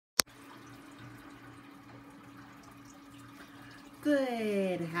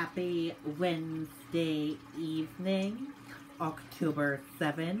Good, happy Wednesday evening, October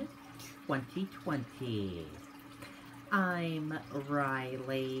 7, 2020. I'm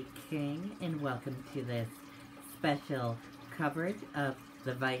Riley King, and welcome to this special coverage of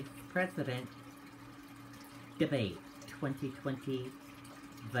the Vice President Debate, 2020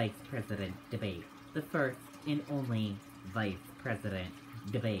 Vice President Debate, the first and only Vice President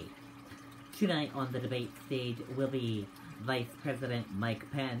Debate. Tonight on the debate stage will be Vice President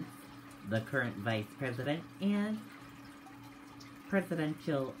Mike Pence, the current Vice President, and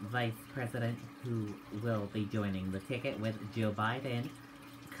Presidential Vice President who will be joining the ticket with Joe Biden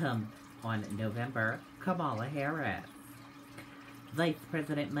come on November, Kamala Harris. Vice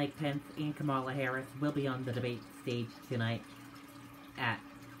President Mike Pence and Kamala Harris will be on the debate stage tonight at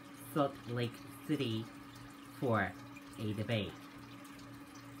Salt Lake City for a debate.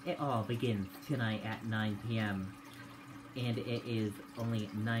 It all begins tonight at 9 p.m. and it is only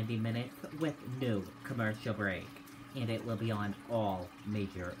 90 minutes with no commercial break, and it will be on all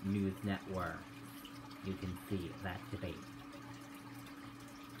major news networks. You can see that debate.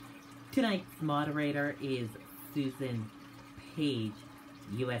 Tonight's moderator is Susan Page.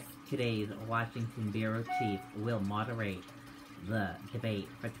 U.S. Today's Washington Bureau Chief will moderate the debate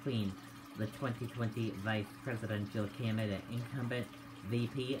between the 2020 Vice Presidential candidate incumbent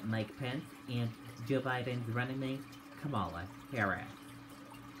VP Mike Pence and Joe Biden's running mate Kamala Harris.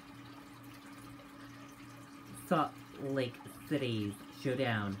 Salt Lake City's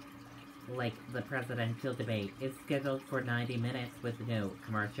showdown, like the presidential debate, is scheduled for 90 minutes with no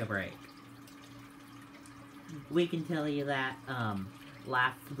commercial break. We can tell you that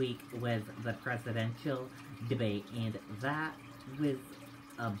last week was the presidential debate, and that was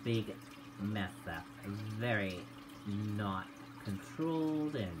a big mess up. Very not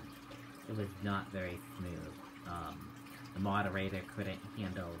controlled, and it was not very smooth. The moderator couldn't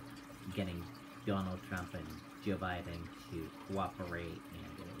handle getting Donald Trump and Joe Biden to cooperate,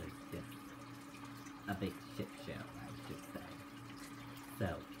 and it was just a big shit show, I should say.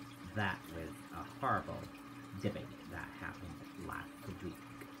 So, that was a horrible debate that happened last week.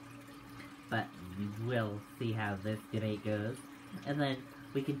 But we'll see how this debate goes, and then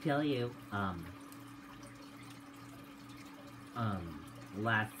we can tell you,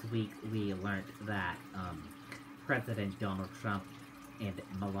 last week we learned that, President Donald Trump and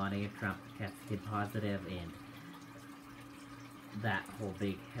Melania Trump tested positive, and that whole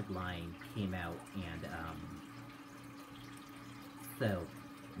big headline came out, and, so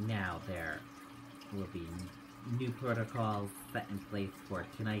now there will be new protocols set in place for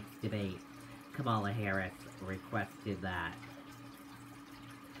tonight's debate. Kamala Harris requested that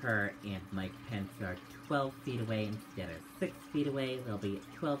her and Mike Pence are 12 feet away instead of 6 feet away. They'll be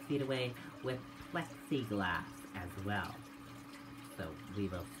 12 feet away with plexiglass as well. So we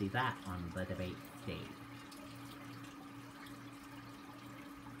will see that on the debate stage.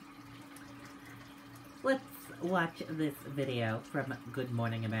 Let's watch this video from Good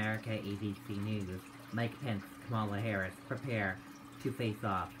Morning America ABC News. Mike Pence, Kamala Harris prepare to face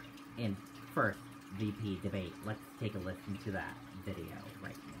off in first VP debate. Let's take a listen to that video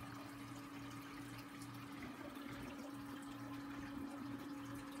right now.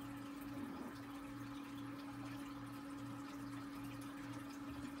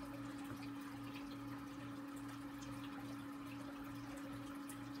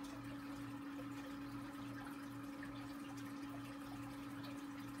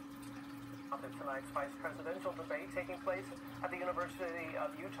 Tonight's vice presidential debate taking place at the University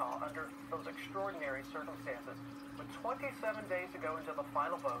of Utah under those extraordinary circumstances. With 27 days to go until the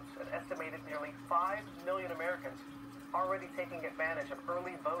final votes, an estimated nearly 5 million Americans already taking advantage of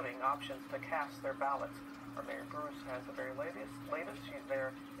early voting options to cast their ballots. Our Mary Bruce has the very latest. She's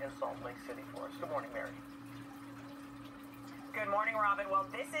there in Salt Lake City for us. Good morning, Mary. Good morning, Robin. Well,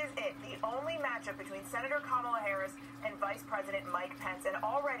 this is it, the only matchup between Senator Kamala Harris and Vice President Mike Pence. And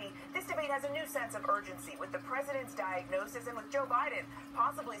already, this debate has a new sense of urgency with the president's diagnosis and with Joe Biden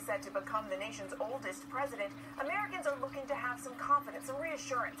possibly set to become the nation's oldest president. Americans are looking to have some confidence, some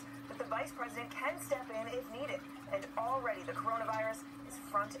reassurance that the vice president can step in if needed. And already, the coronavirus is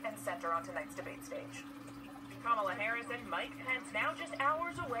front and center on tonight's debate stage. Kamala Harris and Mike Pence now just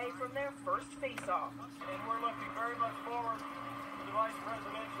hours away from their first face-off. And we're looking very much forward to the vice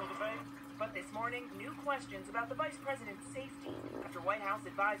presidential debate. But this morning, new questions about the vice president's safety after White House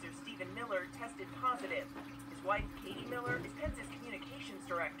advisor Stephen Miller tested positive. His wife, Katie Miller, is Pence's communications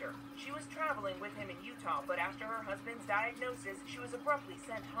director. She was traveling with him in Utah, but after her husband's diagnosis, she was abruptly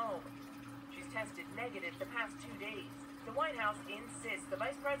sent home. She's tested negative the past 2 days. The White House insists the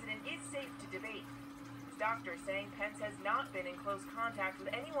vice president is safe to debate. doctor saying Pence has not been in close contact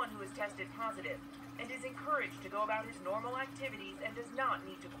with anyone who has tested positive and is encouraged to go about his normal activities and does not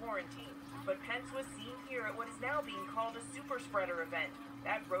need to quarantine. But Pence was seen here at what is now being called a super spreader event,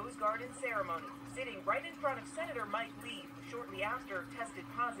 that Rose Garden ceremony, sitting right in front of Senator Mike Lee shortly after tested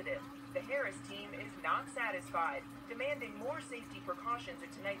positive. The Harris team is not satisfied, demanding more safety precautions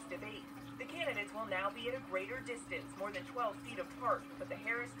at tonight's debate. The candidates will now be at a greater distance, more than 12 feet apart, but the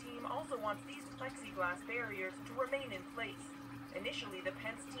Harris team also wants these plexiglass barriers to remain in place. Initially, the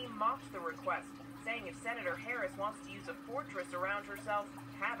Pence team mocked the request, saying if Senator Harris wants to use a fortress around herself,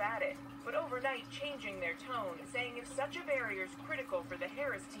 have at it. But overnight, changing their tone, saying if such a barrier is critical for the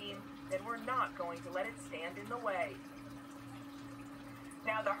Harris team, then we're not going to let it stand in the way.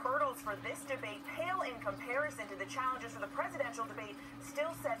 Now, the hurdles for this debate pale in comparison to the challenges for the presidential debate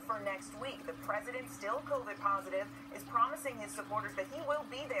still set for next week. The president, still COVID positive, is promising his supporters that he will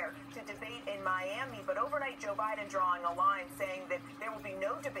be there to debate in Miami. But overnight, Joe Biden drawing a line, saying that there will be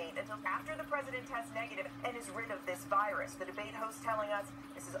no debate until after the president tests negative and is rid of this virus. The debate host telling us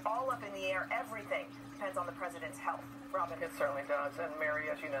this is all up in the air. Everything depends on the president's health. Robin. It certainly does. And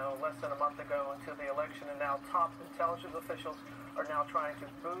Mary, as you know, less than a month ago into the election, and now top intelligence officials are now trying to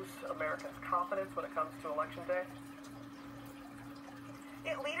boost Americans' confidence when it comes to Election Day.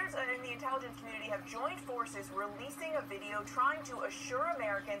 Leaders in the intelligence community have joined forces releasing a video trying to assure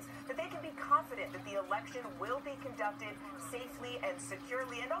Americans that they can be confident that the election will be conducted safely and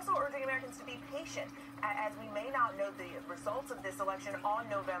securely, and also urging Americans to be patient, as we may not know the results of this election on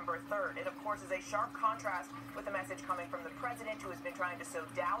November 3rd. It, of course, is a sharp contrast with the message coming from the president, who has been trying to sow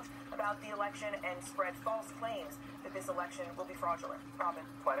doubt about the election and spread false claims that this election will be fraudulent. Robin.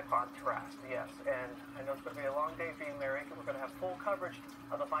 Quite a contrast, yes. And I know it's going to be a long day for you, Mary. We're going to have full coverage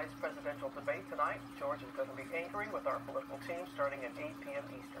of the vice presidential debate tonight. George is going to be anchoring with our political team starting at 8 p.m.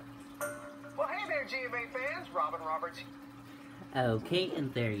 Eastern. Well, hey there, GMA fans. Robin Roberts. Okay,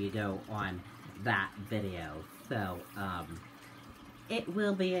 and there you go on that video. So, it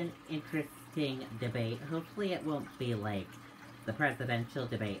will be an interesting debate. Hopefully it won't be like the presidential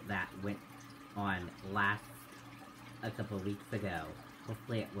debate that went on a couple weeks ago.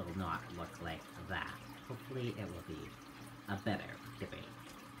 Hopefully it will not look like that. Hopefully it will be a better debate.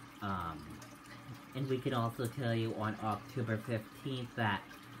 And we can also tell you on October 15th that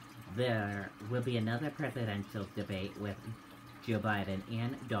there will be another presidential debate with Joe Biden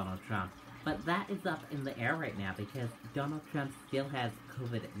and Donald Trump. But that is up in the air right now because Donald Trump still has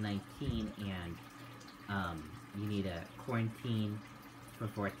COVID-19 and you need a quarantine for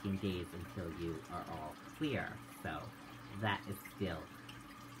 14 days until you are all clear. So that is still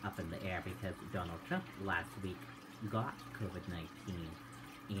up in the air because Donald Trump last week got COVID-19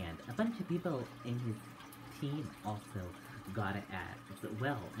 and a bunch of people in his team also got it as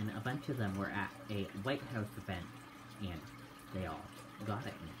well, and a bunch of them were at a White House event and they all got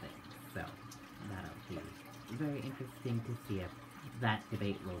it and things. So that'll be very interesting to see if that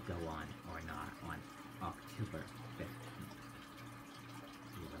debate will go on or not on October 15th.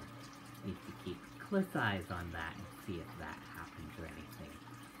 We will need to keep close eyes on that and see if that happens or anything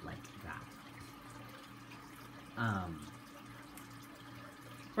like that.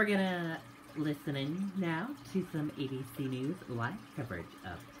 We're gonna listen in now to some ABC News live coverage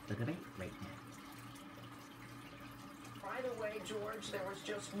of the debate right now. By the way, George, there was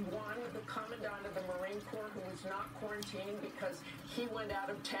just one, the Commandant of the Marine Corps, who was not quarantined because he went out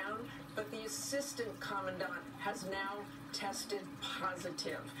of town, but the Assistant Commandant has now tested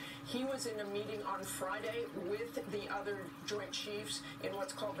positive. He was in a meeting on Friday with the other Joint Chiefs in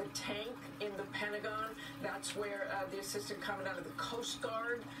what's called the tank in the Pentagon. That's where the Assistant Commandant of the Coast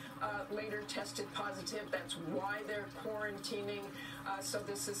Guard later tested positive. That's why they're quarantining. So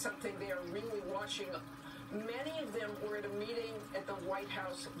this is something they are really watching. Many of them were at a meeting at the White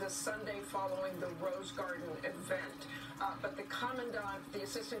House the Sunday following the Rose Garden event. But the Commandant, the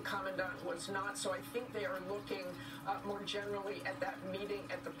Assistant Commandant, was not. So I think they are looking more generally at that meeting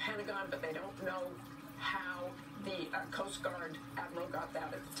at the Pentagon, but they don't know how the Coast Guard Admiral got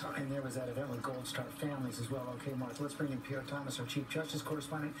that at the time. And there was that event with Gold Star families as well. Okay, Mark, let's bring in Pierre Thomas, our Chief Justice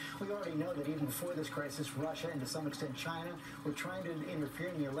correspondent. We already know that even before this crisis, Russia and to some extent China were trying to interfere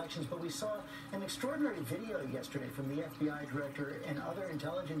in the elections, but we saw an extraordinary video yesterday from the FBI director and other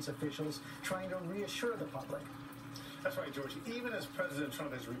intelligence officials trying to reassure the public. That's right, George. Even as President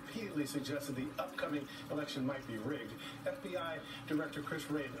Trump has repeatedly suggested the upcoming election might be rigged, FBI Director Chris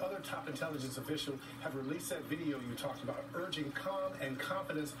Wray and other top intelligence officials have released that video you talked about, urging calm and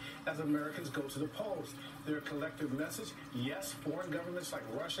confidence as Americans go to the polls. Their collective message: yes, foreign governments like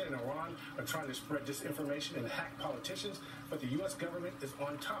Russia and Iran are trying to spread disinformation and hack politicians, but the U.S. government is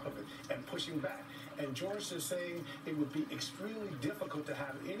on top of it and pushing back. And George is saying it would be extremely difficult to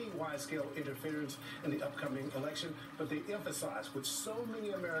have any wide-scale interference in the upcoming election, but they emphasize, with so many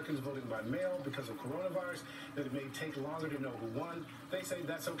Americans voting by mail because of coronavirus, that it may take longer to know who won. They say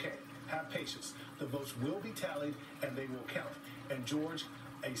that's okay. Have patience. The votes will be tallied, and they will count. And George,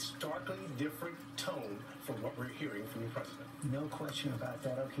 a starkly different tone from what we're hearing from the president. No question about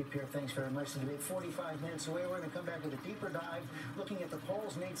that. Okay, Pierre, thanks very much. The debate 45 minutes away. We're going to come back with a deeper dive, looking at the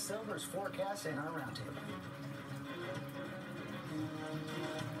polls, Nate Silver's forecast, and our roundtable.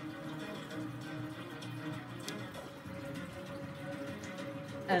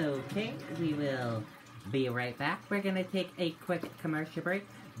 Okay, we will be right back. We're going to take a quick commercial break.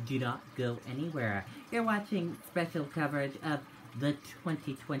 Do not go anywhere. You're watching special coverage of the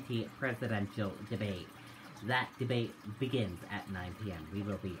 2020 presidential debate. That debate begins at 9 p.m. We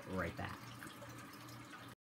will be right back.